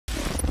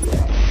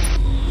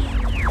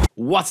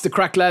What's the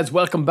crack, lads?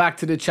 Welcome back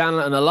to the channel.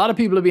 And a lot of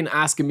people have been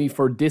asking me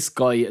for this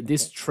guy,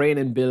 this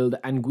training build,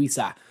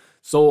 ANGUISSA.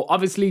 So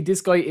obviously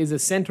this guy is a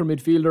centre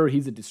midfielder.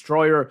 He's a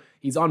destroyer.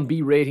 He's on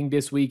B rating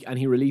this week and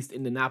he released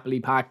in the Napoli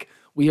pack.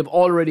 We have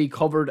already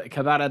covered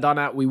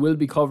Cavaradonna. We will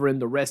be covering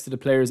the rest of the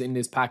players in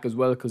this pack as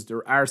well, because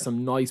there are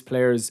some nice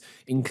players,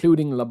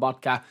 including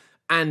Lobotka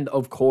and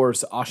of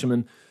course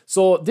Osimhen.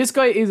 So this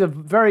guy is a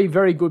very,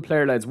 very good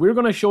player, lads. We're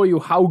going to show you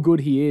how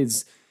good he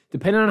is.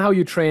 Depending on how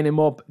you train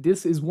him up,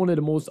 this is one of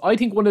the most, I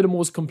think, one of the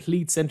most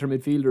complete centre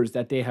midfielders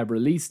that they have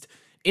released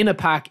in a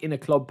pack, in a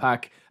club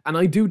pack. And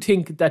I do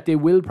think that they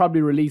will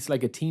probably release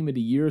like a team of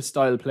the year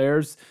style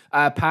players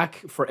pack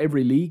for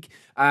every league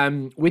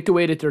with the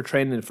way that they're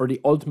training for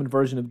the ultimate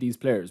version of these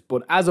players.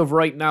 But as of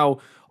right now,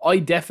 I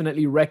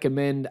definitely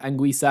recommend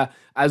ANGUISSA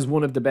as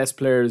one of the best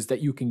players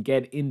that you can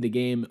get in the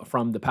game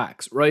from the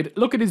packs, right?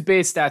 Look at his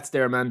base stats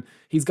there, man.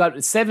 He's got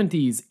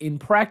 70s in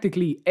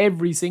practically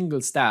every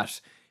single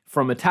stat,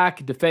 from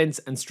attack, defense,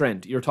 and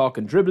strength. You're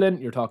talking dribbling,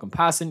 you're talking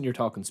passing, you're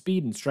talking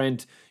speed and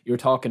strength, you're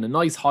talking a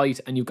nice height,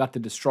 and you've got the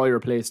destroyer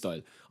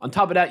playstyle. On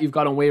top of that, you've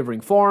got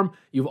unwavering form.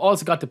 You've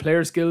also got the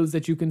player skills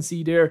that you can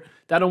see there.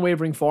 That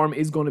unwavering form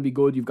is going to be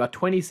good. You've got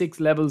 26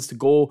 levels to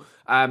go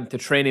to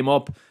train him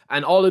up.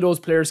 And all of those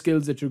player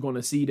skills that you're going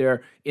to see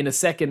there in a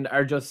second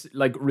are just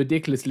like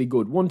ridiculously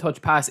good.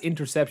 One-touch pass,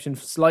 interception,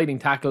 sliding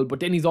tackle, but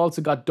then he's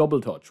also got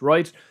double touch,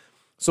 right?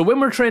 So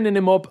when we're training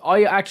him up,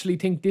 I actually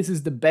think this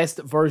is the best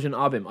version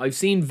of him. I've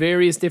seen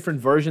various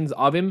different versions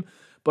of him,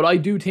 but I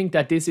do think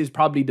that this is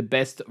probably the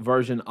best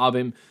version of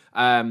him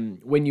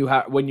when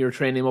you're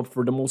training him up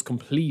for the most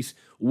complete,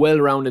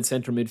 well-rounded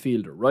centre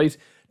midfielder, right?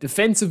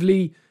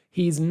 Defensively,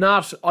 he's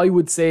not, I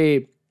would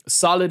say,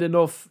 solid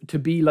enough to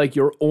be like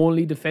your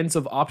only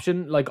defensive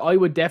option. Like, I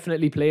would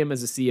definitely play him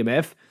as a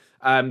CMF,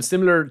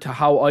 similar to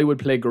how I would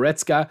play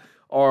Goretzka,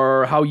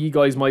 or how you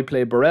guys might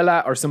play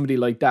Barella or somebody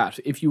like that.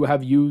 If you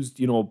have used,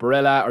 you know,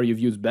 Barella or you've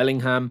used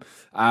Bellingham,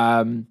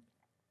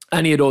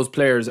 any of those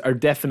players are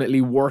definitely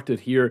worth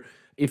it here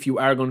if you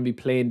are going to be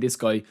playing this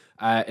guy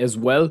as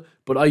well.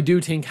 But I do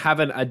think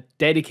having a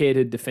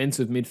dedicated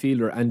defensive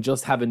midfielder and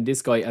just having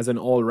this guy as an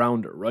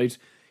all-rounder, right?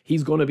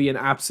 He's going to be an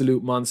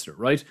absolute monster,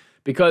 right?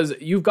 Because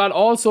you've got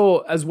also,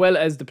 as well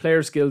as the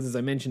player skills, as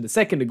I mentioned a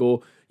second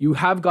ago, you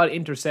have got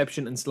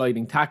interception and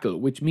sliding tackle,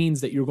 which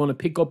means that you're going to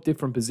pick up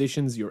different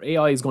positions. Your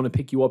AI is going to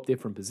pick you up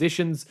different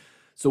positions.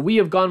 So we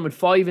have gone with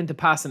 5 into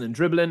passing and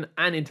dribbling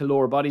and into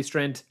lower body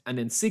strength, and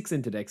then 6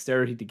 into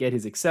dexterity to get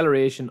his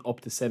acceleration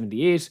up to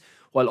 78,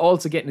 while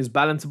also getting his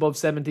balance above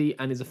 70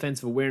 and his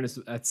offensive awareness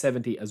at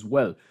 70 as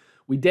well.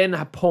 We then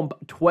have pump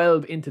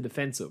 12 into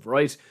defensive,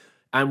 right?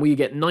 And we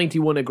get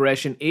 91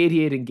 aggression,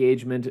 88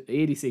 engagement,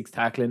 86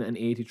 tackling, and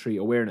 83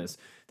 awareness.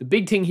 The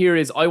big thing here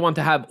is I want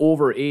to have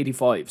over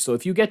 85. So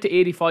if you get to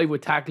 85 with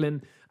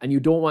tackling and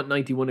you don't want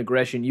 91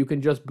 aggression, you can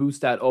just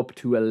boost that up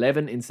to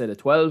 11 instead of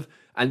 12,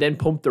 and then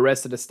pump the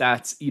rest of the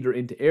stats either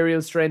into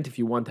aerial strength if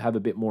you want to have a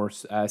bit more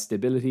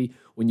stability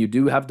when you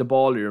do have the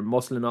ball, or you're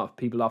muscling off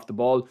people off the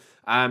ball,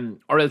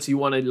 or else you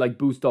want to like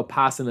boost up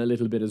passing a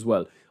little bit as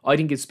well. I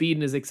think his speed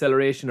and his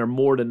acceleration are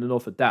more than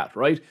enough at that,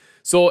 right?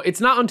 So it's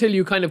not until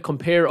you kind of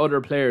compare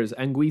other players,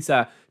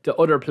 ANGUISSA, to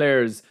other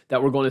players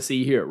that we're going to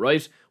see here,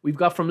 right? We've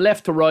got from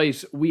left to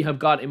right, we have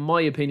got, in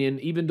my opinion,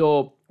 even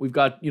though we've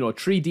got, you know,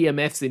 3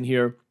 DMFs in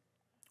here,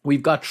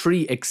 we've got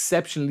 3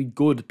 exceptionally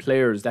good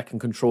players that can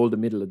control the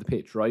middle of the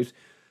pitch, right?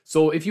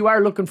 So if you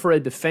are looking for a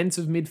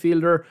defensive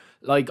midfielder,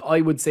 like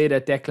I would say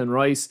that Declan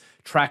Rice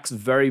tracks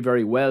very,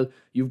 very well.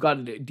 You've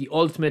got the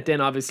ultimate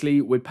then, obviously,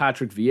 with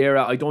Patrick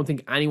Vieira. I don't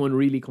think anyone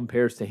really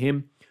compares to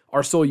him,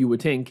 or so you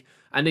would think.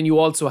 And then you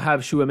also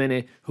have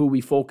Tchouaméni, who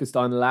we focused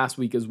on last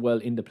week as well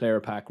in the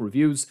player pack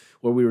reviews,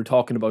 where we were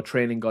talking about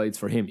training guides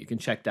for him. You can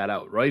check that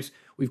out, right?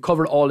 We've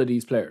covered all of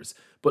these players.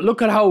 But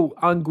look at how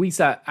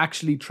ANGUISSA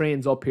actually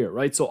trains up here,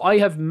 right? So I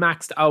have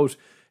maxed out.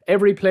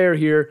 Every player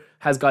here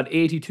has got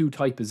 82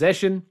 tight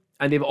possession,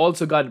 and they've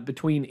also got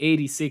between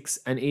 86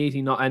 and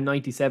 89 and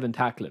 97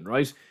 tackling,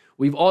 right?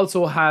 We've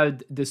also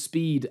had the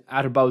speed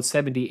at about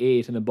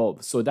 78 and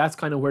above. So that's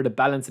kind of where the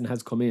balancing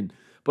has come in.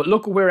 But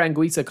look where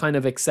ANGUISSA kind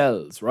of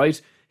excels,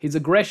 right? His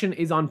aggression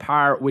is on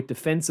par with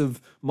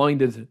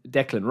defensive-minded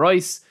Declan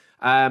Rice.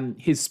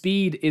 His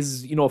speed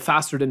is, you know,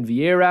 faster than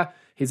Vieira.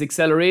 His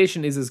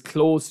acceleration is as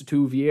close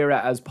to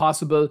Vieira as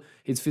possible.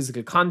 His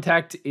physical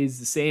contact is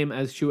the same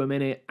as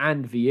Tchouaméni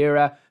and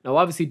Vieira. Now,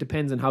 obviously, it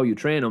depends on how you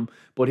train him,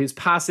 but his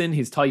passing,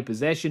 his tight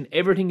possession,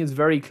 everything is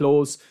very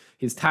close.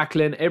 His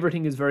tackling,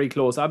 everything is very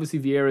close. Obviously,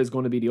 Vieira is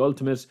going to be the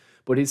ultimate,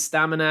 but his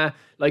stamina,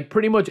 like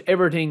pretty much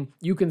everything,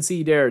 you can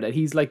see there that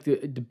he's like the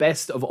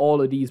best of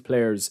all of these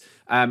players.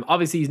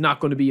 Obviously, he's not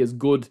going to be as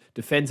good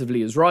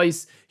defensively as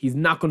Rice. He's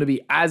not going to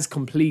be as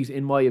complete,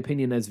 in my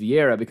opinion, as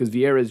Vieira, because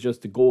Vieira is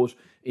just the GOAT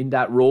in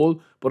that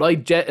role. But I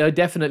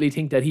definitely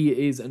think that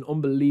he is an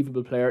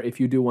unbelievable player if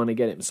you do want to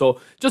get him. So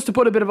just to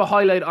put a bit of a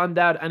highlight on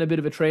that and a bit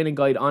of a training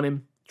guide on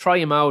him, try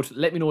him out.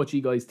 Let me know what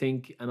you guys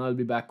think, and I'll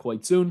be back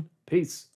quite soon. Peace.